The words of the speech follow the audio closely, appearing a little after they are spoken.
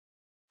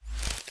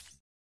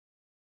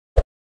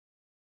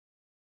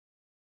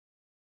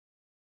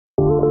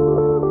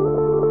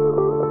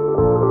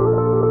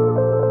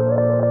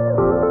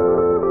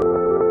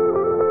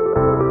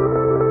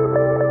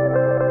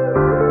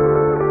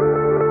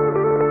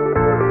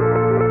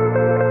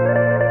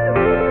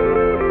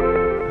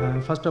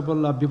first of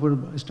all, before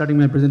starting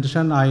my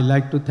presentation, I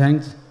like to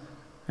thank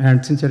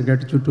and sincere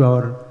gratitude to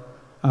our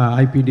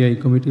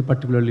IPDI committee,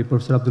 particularly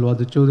Professor Abdul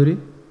Wahid Chaudhary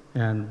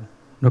and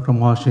Dr.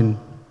 Mohsin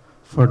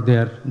for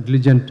their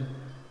diligent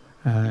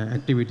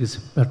activities,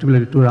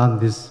 particularly to run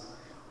this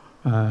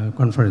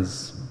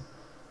conference.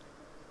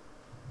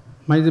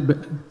 My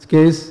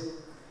case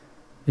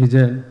is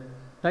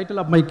title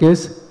of my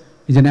case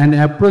is an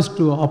approach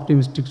to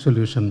optimistic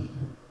solution.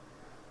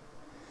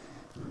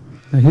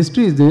 The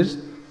history is this: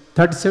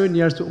 37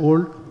 years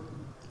old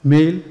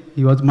male.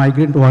 He was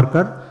migrant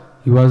worker.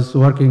 He was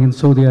working in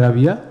Saudi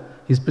Arabia.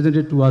 He's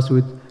presented to us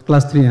with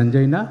class 3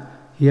 angina.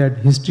 He had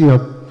history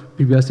of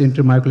previous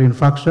intramyocardial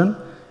infarction,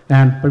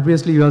 and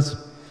previously he was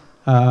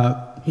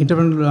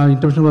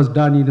intervention was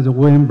done in the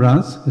OM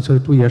branch, so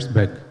 2 years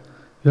back.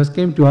 He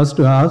came to us,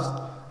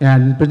 and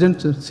in present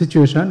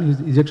situation, his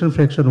ejection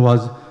fraction was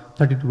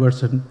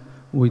 32%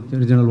 with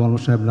regional wall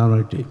motion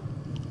abnormality.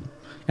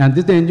 And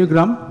this is the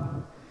angiogram.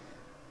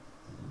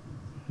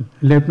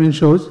 Left main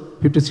shows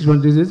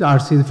 56% disease,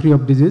 RC is free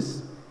of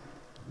disease.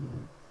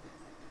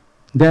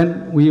 Then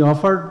we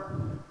offered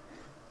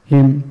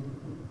him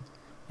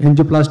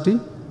angioplasty,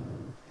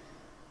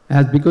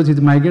 as because he's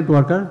a migrant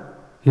worker,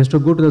 he has to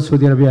go to the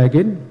Saudi Arabia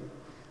again.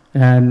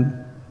 And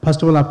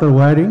first of all, after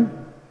wiring,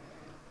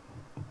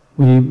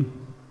 we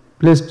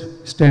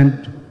placed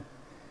stent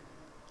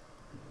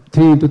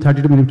 3 into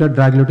 32 millimeter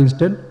drug eluting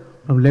stent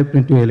from left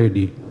into LAD.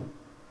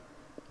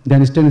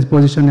 Then stent is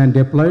positioned and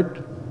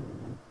deployed,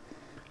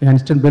 and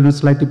stent balloon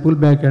slightly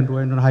pulled back and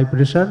went on high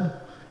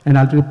pressure, and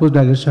alternate post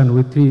dilation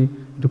with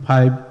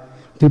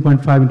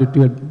 3.5 into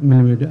 12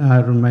 millimeter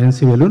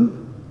NC balloon.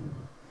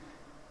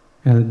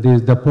 And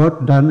this is the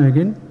port done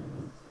again,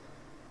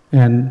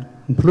 and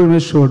fluid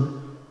image showed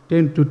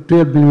 10 to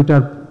 12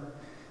 millimeter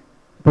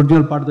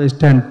proximal part of the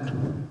stent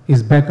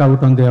is back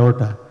out on the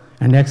aorta,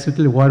 and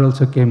accidentally wire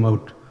also came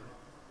out.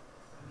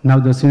 Now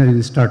the scenario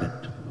is started.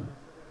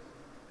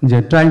 They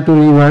are trying to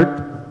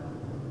revert,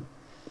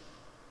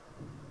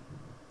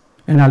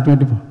 and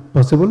ultimately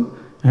possible,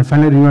 and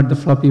finally revert the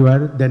floppy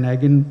wire. Then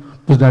again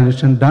post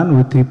dilation done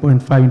with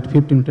 3.5 into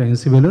 15 meter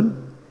NC balloon.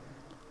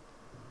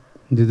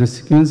 This is the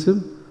sequence.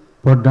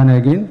 Port done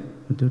again,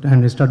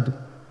 and start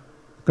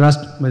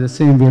crushed by the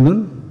same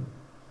balloon,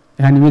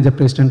 and image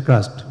the stent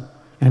crushed,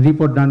 and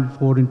report done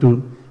 4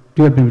 into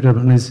 12 millimeter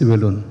NC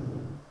balloon.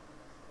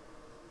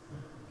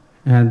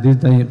 And this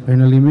is the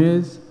final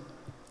image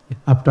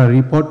after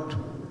report.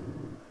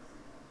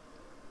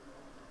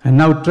 And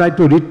now try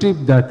to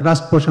retrieve the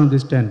crushed portion of the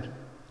stent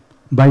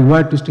by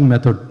wire twisting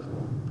method.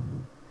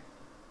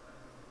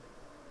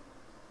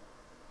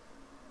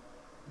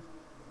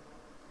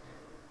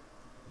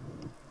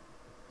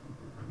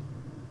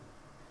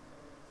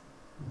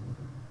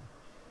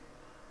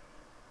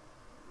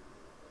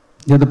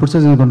 Yeah, the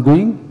process is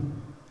ongoing.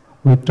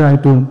 We try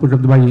to put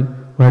up by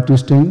wire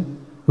twisting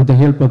with the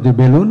help of the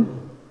balloon,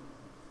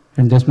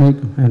 and just make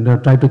and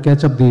try to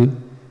catch up the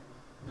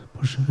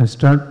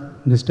start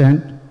the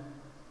stent.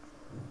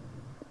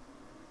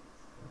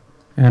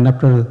 And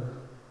after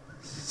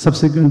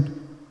subsequent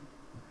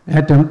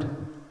attempt,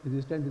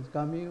 the stent is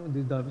coming.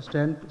 This the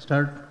stent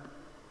start,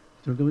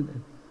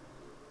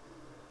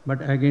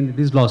 but again it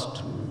is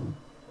lost.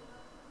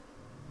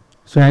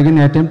 So again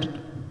attempt,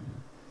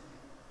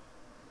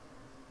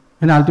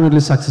 and ultimately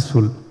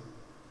successful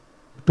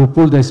to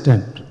pull the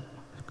stent,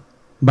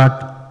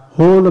 but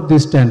whole of the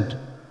stent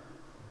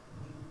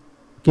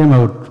came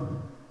out.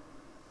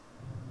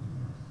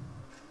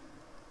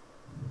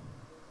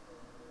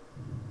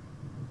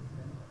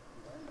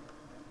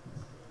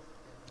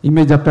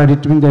 Image after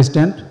retrieving the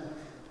stent,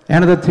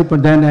 another 3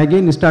 point, then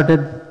again started,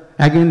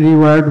 again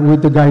rewired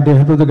with the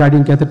help of the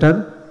guiding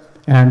catheter,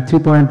 and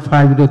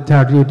 3.5 into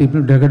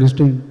 38 dagger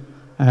string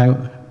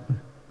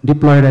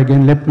deployed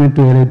again left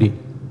into LAD.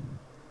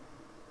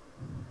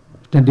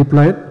 Then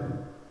deployed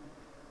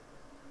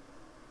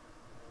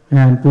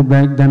and put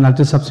back, then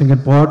after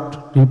subsequent port,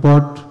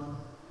 report,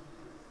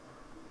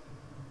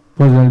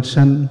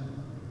 position,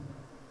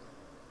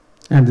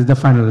 and this is the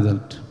final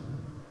result.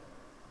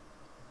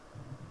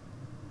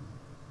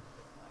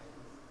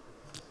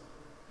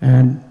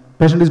 And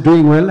patient is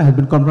doing well, has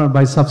been confirmed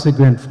by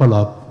subsequent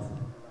follow-up.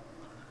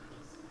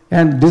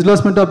 And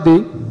dislodgement of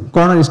the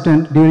coronary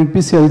stent during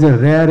PCI is a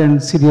rare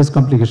and serious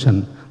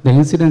complication. The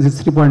incidence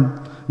is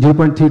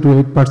 0.3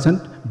 to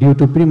 8% due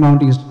to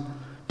pre-mounting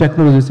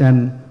technologies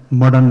and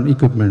modern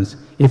equipments.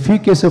 A few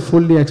cases of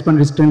fully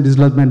expanded stent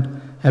dislodgement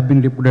have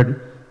been reported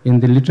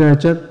in the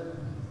literature.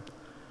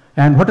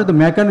 And what are the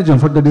mechanisms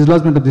for the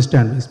dislodgement of the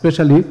stent,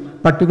 especially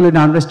particularly in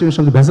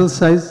underestimation of the vessel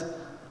size,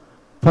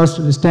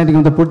 first stenting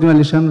of the port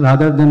dilation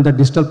rather than the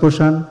distal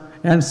portion,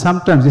 and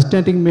sometimes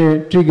stenting may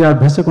trigger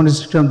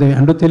vasoconstriction of the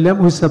endothelium,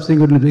 which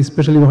subsequently,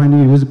 especially when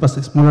you use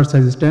a smaller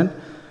size stent,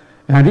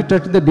 and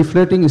retracting the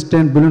deflating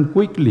stent balloon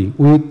quickly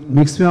with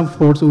maximum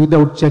force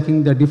without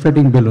checking the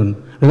deflating balloon,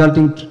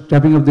 resulting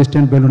trapping of the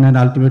stent balloon and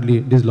ultimately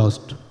it is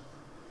lost.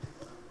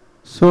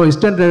 So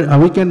stent,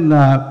 we can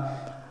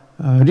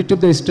retrieve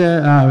the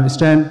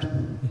stent,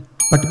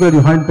 particularly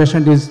when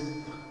patient is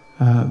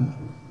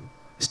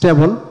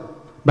stable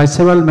by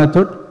several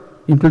methods,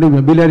 including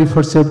a biliary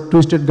forceps,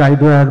 twisted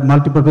guide wire,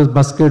 multipurpose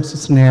baskets,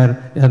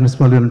 snare, and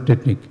small needle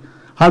technique.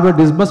 However,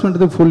 disbursement of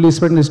the fully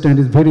spectral stent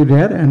is very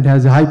rare and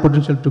has a high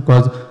potential to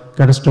cause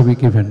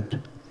catastrophic event.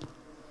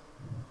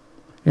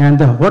 And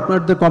what are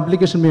the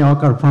complications may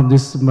occur from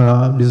this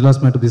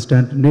dislodgement of the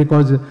stent?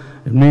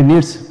 May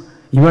needs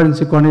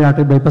emergency coronary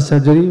artery bypass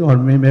surgery, or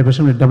may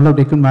patient may develop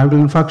acute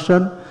myocardial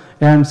infarction,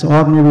 and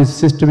or maybe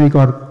systemic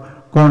or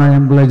coronary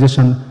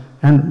embolization,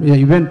 and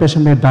even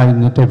patient may die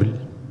in the table.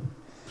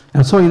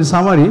 And so, in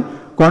summary,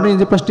 coronary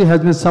angioplasty has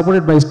been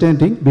supported by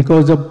stenting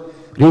because of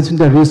reducing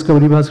the risk of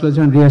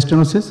revascularization and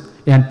restenosis,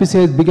 and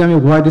PCI has become a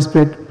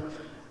widespread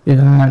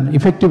and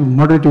effective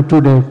moderative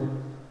two-day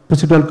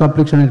procedural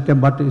complication,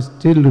 but is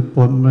still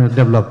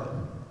developed.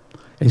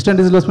 Stent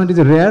dislodgement is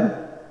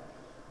rare.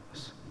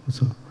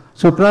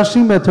 So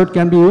crushing method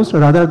can be used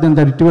rather than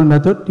the retrieval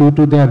method due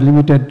to their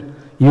limited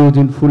use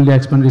in fully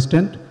expanded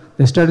stent.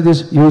 The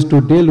strategies used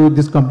to deal with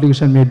this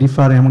complication may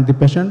differ among the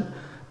patient,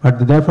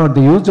 but therefore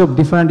the use of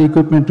different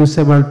equipment to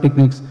several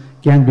techniques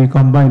can be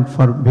combined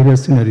for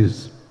various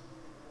scenarios.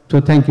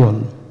 So thank you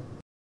all.